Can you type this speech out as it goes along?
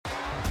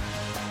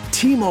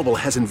T-Mobile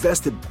has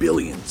invested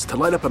billions to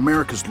light up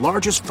America's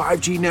largest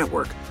 5G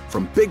network,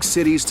 from big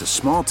cities to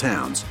small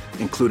towns,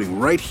 including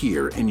right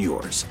here in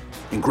yours.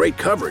 And great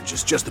coverage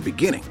is just the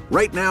beginning.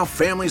 Right now,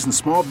 families and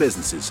small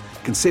businesses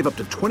can save up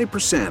to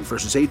 20%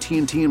 versus AT&T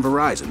and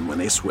Verizon when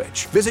they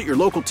switch. Visit your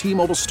local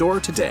T-Mobile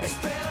store today.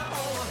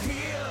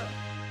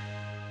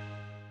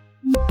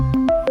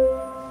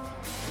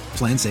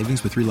 Plan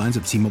savings with 3 lines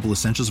of T-Mobile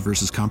Essentials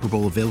versus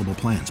comparable available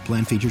plans.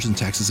 Plan features and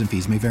taxes and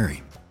fees may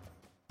vary.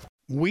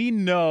 We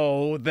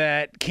know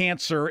that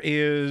cancer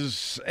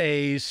is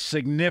a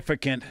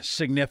significant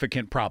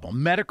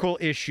problem, medical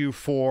issue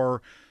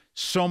for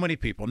so many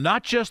people,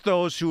 not just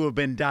those who have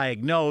been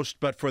diagnosed,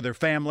 but for their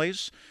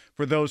families,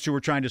 for those who are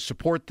trying to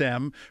support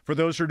them, for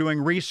those who are doing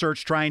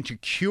research trying to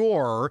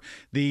cure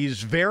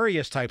these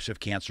various types of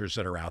cancers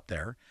that are out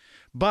there.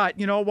 But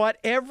you know what?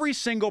 Every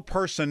single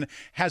person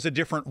has a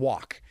different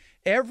walk.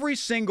 Every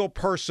single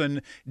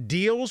person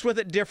deals with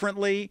it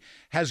differently,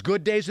 has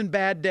good days and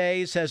bad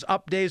days, has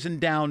up days and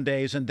down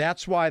days, and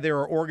that's why there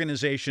are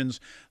organizations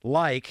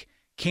like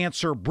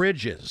Cancer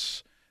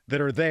Bridges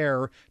that are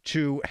there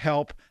to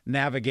help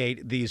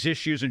navigate these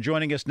issues. And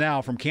joining us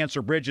now from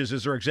Cancer Bridges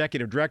is our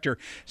executive director,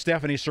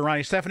 Stephanie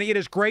Serrani. Stephanie, it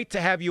is great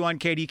to have you on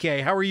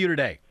KDK. How are you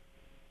today?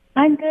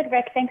 I'm good,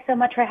 Rick. Thanks so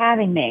much for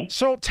having me.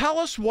 So tell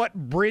us what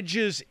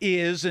Bridges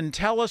is and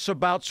tell us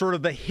about sort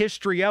of the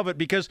history of it,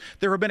 because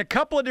there have been a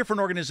couple of different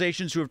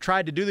organizations who have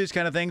tried to do these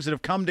kind of things that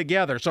have come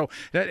together. So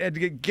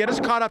get us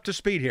caught up to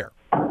speed here.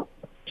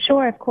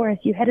 Sure, of course.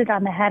 You hit it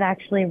on the head,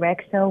 actually,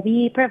 Rick. So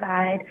we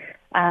provide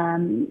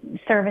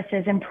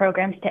services and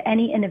programs to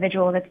any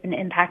individual that's been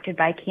impacted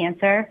by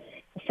cancer.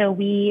 So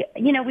we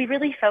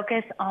really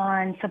focus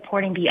on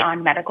supporting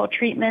beyond medical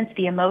treatments,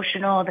 the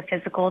emotional, the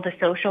physical, the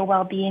social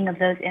well-being of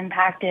those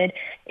impacted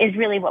is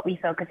really what we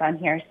focus on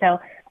here.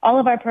 So all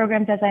of our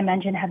programs, as I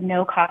mentioned, have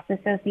no cost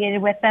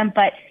associated with them,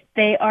 but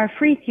they are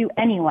free to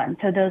anyone.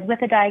 So those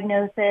with a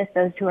diagnosis,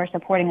 those who are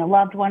supporting a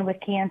loved one with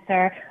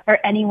cancer, or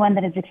anyone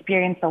that has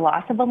experienced the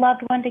loss of a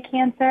loved one to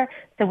cancer.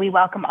 So we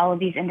welcome all of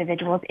these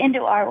individuals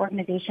into our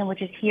organization,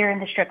 which is here in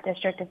the Strip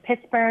District of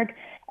Pittsburgh.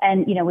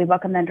 And, we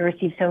welcome them to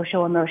receive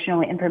social,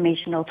 emotional, and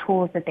informational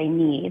tools that they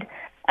need.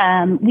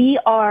 We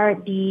are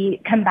the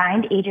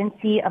combined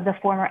agency of the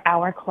former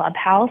Our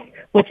Clubhouse,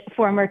 which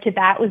former to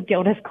that was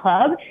Gilda's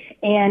Club,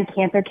 and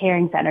Cancer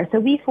Caring Center. So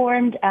we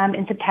formed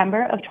in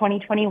September of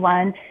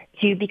 2021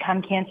 to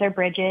become Cancer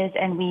Bridges,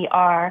 and we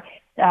are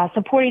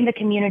supporting the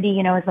community,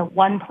 as the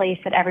one place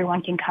that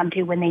everyone can come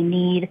to when they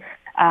need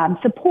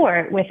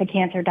support with a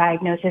cancer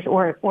diagnosis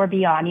or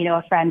beyond,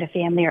 a friend, a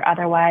family, or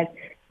otherwise.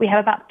 We have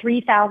about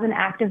 3,000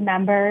 active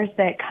members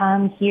that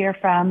come here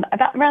from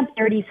around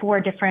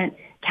 34 different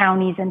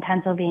counties in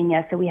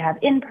Pennsylvania. So we have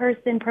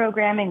in-person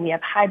programming, we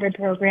have hybrid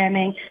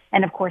programming,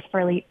 and of course,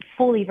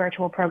 fully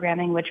virtual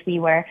programming, which we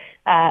were,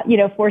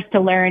 forced to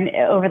learn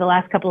over the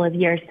last couple of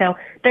years. So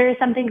there is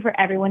something for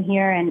everyone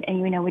here, and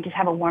we just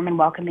have a warm and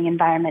welcoming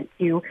environment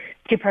to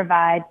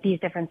provide these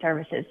different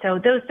services. So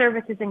those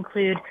services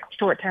include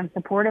short-term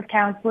supportive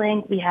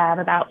counseling. We have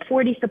about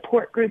 40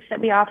 support groups that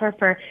we offer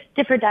for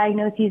different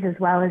diagnoses, as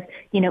well as,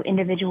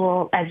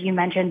 individual, as you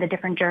mentioned, the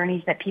different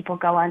journeys that people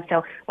go on.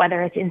 So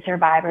whether it's in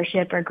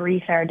survivorship or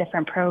grief, there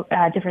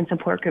are different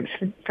support groups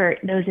for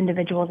those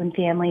individuals and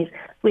families.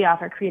 We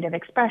offer creative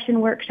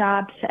expression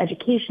workshops,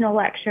 educational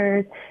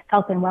lectures,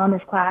 health and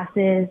wellness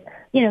classes,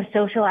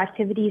 social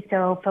activities,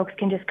 so folks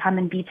can just come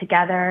and be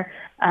together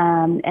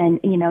and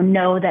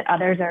know that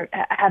others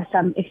have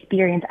some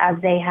experience as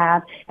they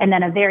have, and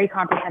then a very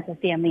comprehensive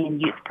family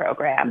and youth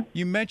program.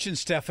 You mentioned,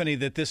 Stephanie,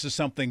 that this is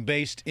something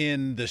based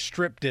in the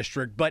Strip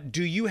District, but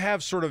do you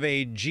have sort of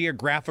a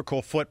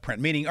geographical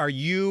footprint? Meaning, are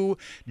you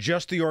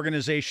just the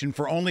organization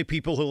for only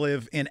people who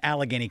live in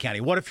Allegheny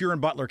County? What if you're in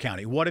Butler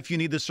County? What if you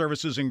need the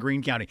services in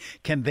Greene County?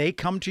 Can they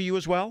come to you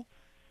as well?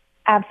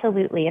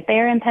 Absolutely. If they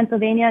are in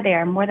Pennsylvania, they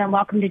are more than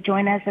welcome to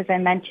join us. As I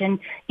mentioned,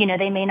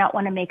 they may not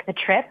want to make the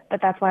trip,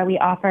 but that's why we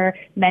offer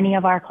many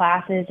of our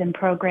classes and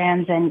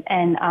programs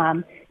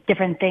and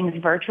different things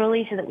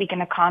virtually so that we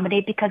can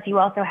accommodate, because you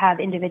also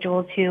have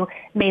individuals who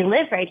may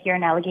live right here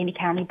in Allegheny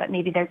County, but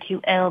maybe they're too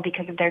ill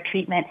because of their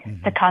treatment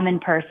to come in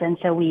person.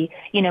 So we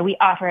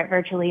offer it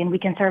virtually, and we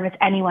can service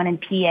anyone in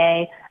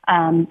PA.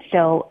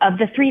 So of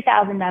the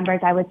 3,000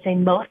 members, I would say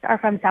most are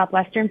from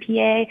Southwestern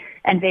PA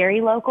and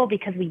very local,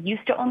 because we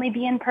used to only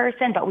be in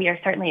person, but we are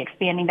certainly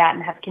expanding that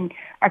and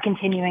are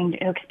continuing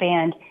to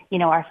expand,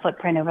 our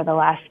footprint over the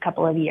last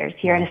couple of years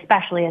here, and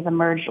especially as a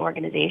merged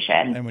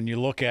organization. And when you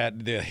look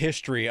at the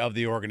history of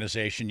the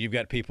organization, you've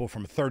got people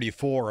from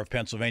 34 of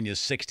Pennsylvania's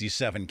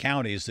 67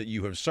 counties that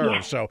you have served.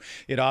 Yes. So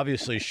it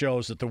obviously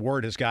shows that the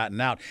word has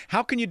gotten out.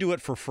 How can you do it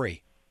for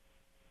free?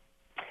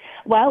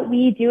 Well,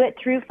 we do it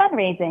through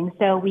fundraising.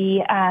 So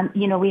we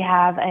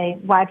have a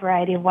wide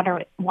variety of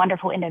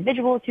wonderful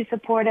individuals who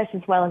support us,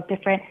 as well as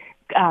different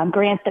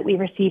grants that we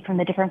receive from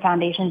the different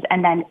foundations,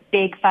 and then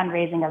big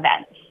fundraising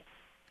events.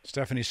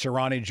 Stephanie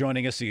Serrani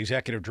joining us, the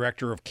executive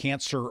director of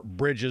Cancer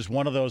Bridges.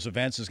 One of those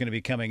events is going to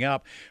be coming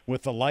up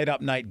with the Light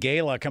Up Night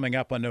Gala coming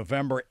up on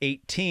November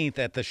 18th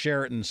at the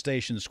Sheraton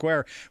Station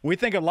Square. We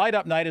think of Light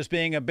Up Night as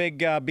being a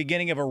big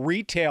beginning of a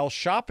retail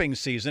shopping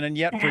season, and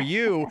yet for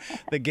you,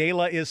 the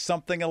gala is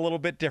something a little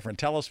bit different.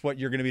 Tell us what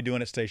you're going to be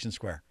doing at Station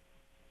Square.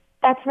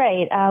 That's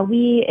right.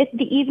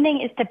 The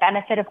evening is to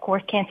benefit, of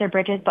course, Cancer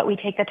Bridges, but we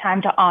take the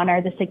time to honor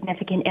the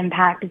significant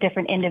impact of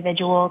different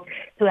individuals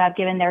who have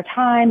given their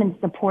time and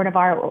support of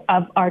our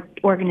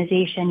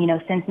organization,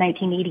 since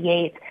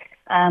 1988.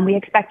 We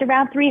expect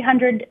around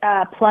 300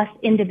 plus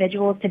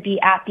individuals to be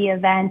at the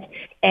event,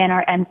 and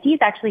our MCs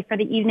actually for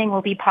the evening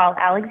will be Paul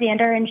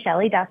Alexander and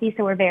Shelley Duffy,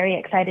 so we're very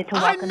excited to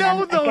welcome them. I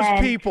know those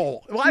again.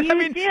 People. Well,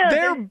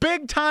 they're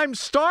big-time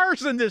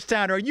stars in this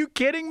town. Are you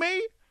kidding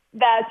me?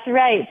 That's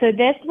right. So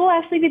this will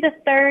actually be the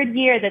third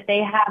year that they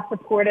have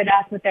supported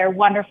us with their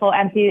wonderful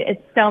MC.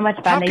 It's so much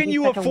fun. How can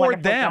you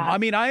afford them?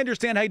 Job. I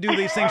understand how you do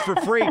these things for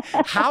free.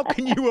 How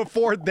can you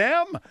afford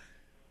them?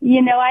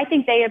 I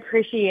think they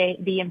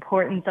appreciate the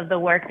importance of the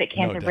work that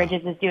Cancer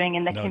Bridges is doing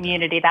in the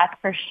community. That's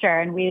for sure.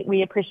 And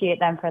we appreciate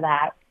them for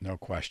that. No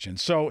question.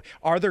 So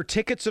are there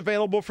tickets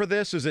available for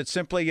this? Is it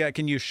simply,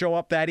 can you show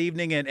up that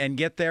evening and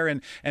get there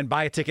and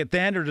buy a ticket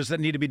then, or does that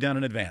need to be done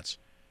in advance?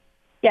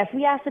 Yes,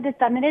 we ask that it's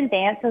done in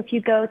advance. So if you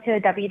go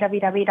to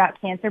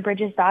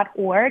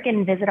www.cancerbridges.org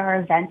and visit our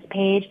events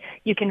page,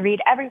 you can read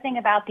everything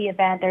about the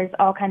event. There's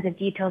all kinds of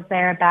details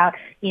there about,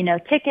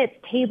 tickets,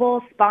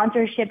 tables,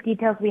 sponsorship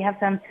details. We have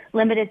some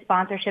limited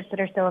sponsorships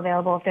that are still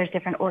available if there's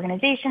different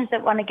organizations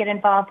that want to get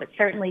involved, but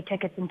certainly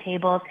tickets and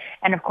tables.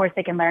 And of course,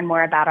 they can learn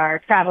more about our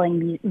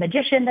traveling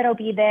magician that'll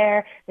be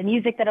there, the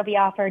music that'll be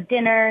offered,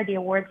 dinner, the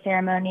award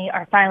ceremony,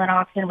 our silent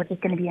auction, which is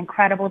going to be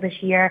incredible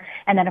this year.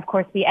 And then, of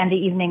course, we end the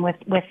evening with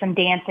some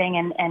dancing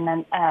and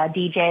then a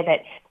DJ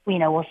that,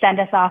 will send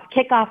us off,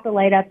 kick off the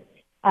Light Up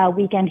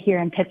weekend here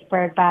in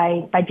Pittsburgh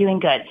by doing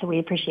good. So we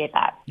appreciate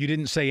that. You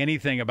didn't say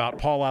anything about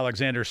Paul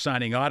Alexander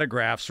signing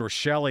autographs or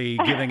Shelley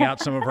giving out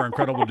some of her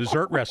incredible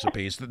dessert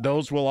recipes.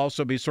 Those will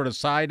also be sort of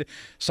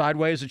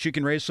sideways that you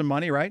can raise some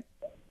money, right?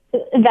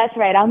 That's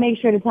right. I'll make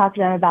sure to talk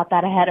to them about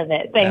that ahead of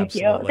it. Thank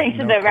you. Thanks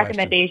for the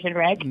recommendation,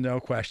 Rick. No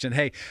question.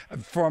 Hey,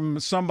 from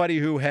somebody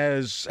who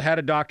has had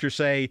a doctor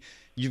say,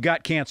 you've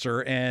got cancer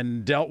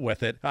and dealt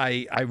with it,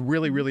 I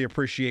really, really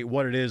appreciate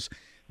what it is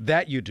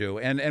that you do.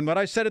 And what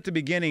I said at the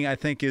beginning, I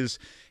think is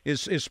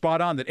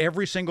spot on, that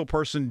every single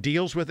person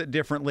deals with it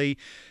differently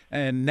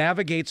and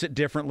navigates it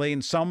differently,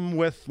 and some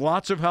with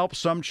lots of help,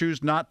 some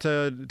choose not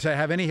to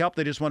have any help.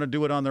 They just want to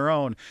do it on their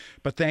own.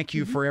 But thank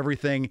you for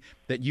everything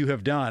that you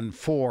have done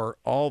for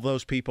all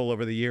those people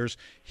over the years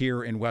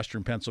here in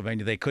Western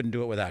Pennsylvania. They couldn't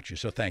do it without you.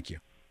 So thank you.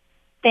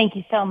 Thank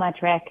you so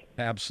much, Rick.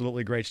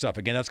 Absolutely great stuff.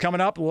 Again, that's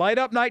coming up. Light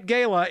Up Night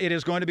Gala. It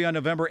is going to be on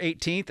November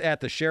 18th at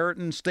the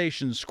Sheraton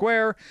Station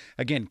Square.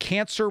 Again,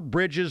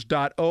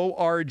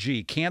 cancerbridges.org.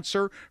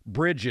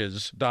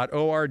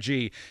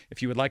 Cancerbridges.org.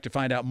 If you would like to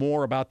find out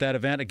more about that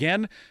event.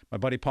 Again, my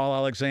buddy Paul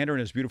Alexander and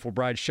his beautiful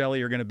bride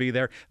Shelley are going to be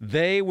there.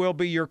 They will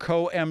be your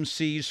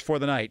co-MCs for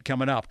the night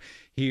coming up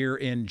here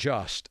in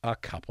just a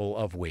couple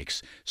of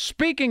weeks.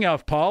 Speaking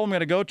of Paul, I'm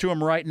going to go to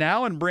him right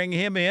now and bring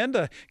him in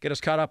to get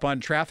us caught up on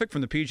traffic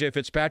from the P.J.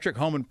 Fitzpatrick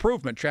Home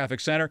Improvement Traffic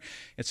Center.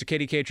 It's the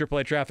KDK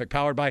AAA Traffic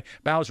powered by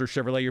Bowser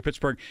Chevrolet, your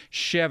Pittsburgh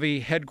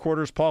Chevy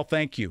headquarters. Paul,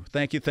 thank you.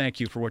 Thank you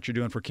for what you're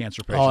doing for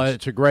cancer patients. Oh,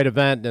 it's a great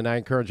event, and I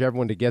encourage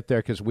everyone to get there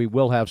because we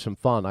will have some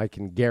fun. I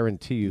can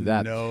guarantee you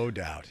that. No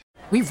doubt.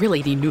 We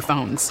really need new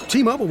phones.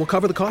 T-Mobile will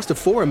cover the cost of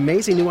 4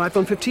 amazing new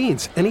iPhone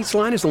 15s, and each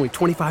line is only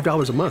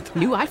 $25 a month.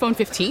 New iPhone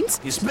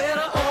 15s? It's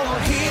better over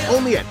here.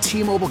 Only at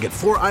T-Mobile, get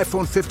 4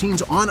 iPhone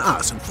 15s on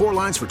us and 4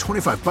 lines for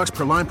 $25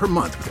 per line per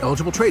month with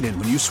eligible trade-in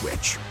when you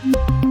switch.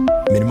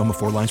 Minimum of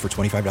 4 lines for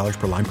 $25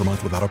 per line per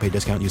month with autopay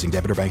discount using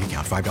debit or bank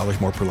account.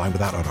 $5 more per line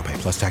without autopay,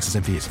 plus taxes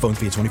and fees. Phone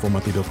fee at 24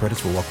 monthly bill credits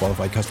for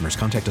well-qualified customers.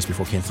 Contact us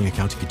before canceling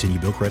account to continue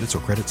bill credits or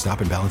credit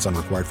stop and balance on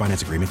required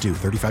finance agreement due.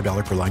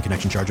 $35 per line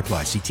connection charge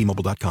applies. See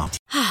T-Mobile.com.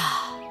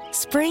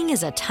 Spring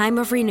is a time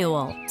of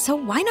renewal, so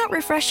why not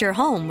refresh your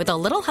home with a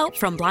little help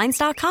from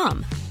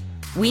Blinds.com?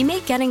 We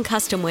make getting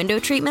custom window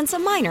treatments a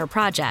minor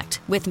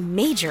project with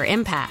major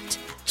impact.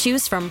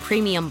 Choose from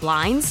premium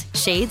blinds,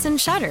 shades, and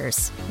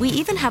shutters. We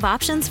even have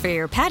options for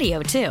your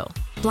patio, too.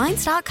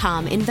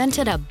 Blinds.com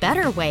invented a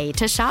better way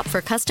to shop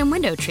for custom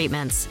window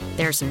treatments.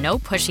 There's no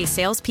pushy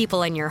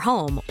salespeople in your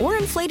home or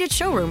inflated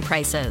showroom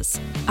prices.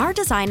 Our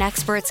design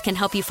experts can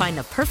help you find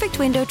the perfect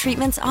window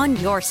treatments on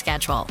your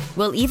schedule.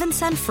 We'll even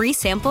send free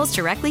samples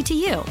directly to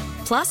you.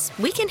 Plus,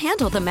 we can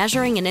handle the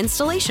measuring and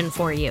installation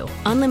for you.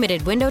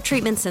 Unlimited window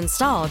treatments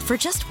installed for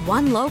just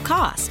one low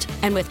cost.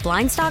 And with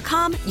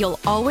Blinds.com, you'll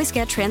always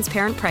get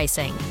transparent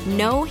pricing.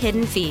 No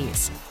hidden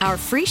fees. Our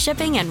free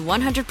shipping and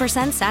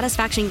 100%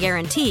 satisfaction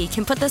guarantee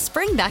can put the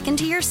spring back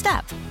into your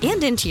step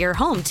and into your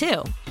home,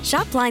 too.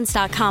 Shop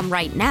Blinds.com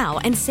right now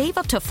and save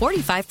up to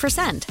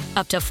 45%.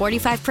 Up to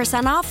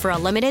 45% off for a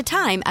limited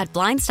time at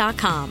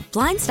Blinds.com.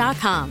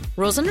 Blinds.com.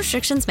 Rules and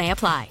restrictions may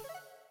apply.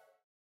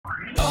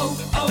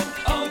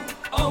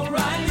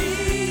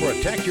 We're at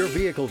Protect your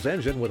vehicle's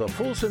engine with a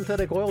full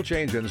synthetic oil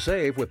change and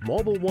save with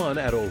Mobil 1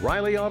 at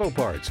O'Reilly Auto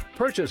Parts.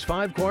 Purchase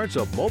 5 quarts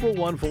of Mobil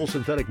 1 full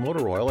synthetic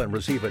motor oil and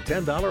receive a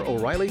 $10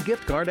 O'Reilly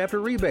gift card after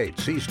rebate.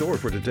 See store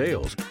for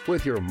details.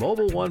 With your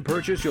Mobil 1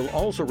 purchase, you'll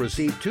also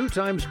receive 2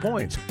 times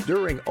points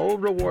during O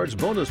Rewards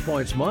Bonus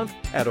Points Month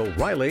at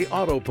O'Reilly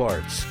Auto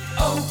Parts.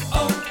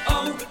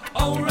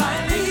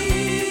 O'Reilly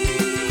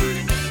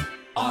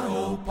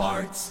Auto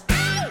Parts.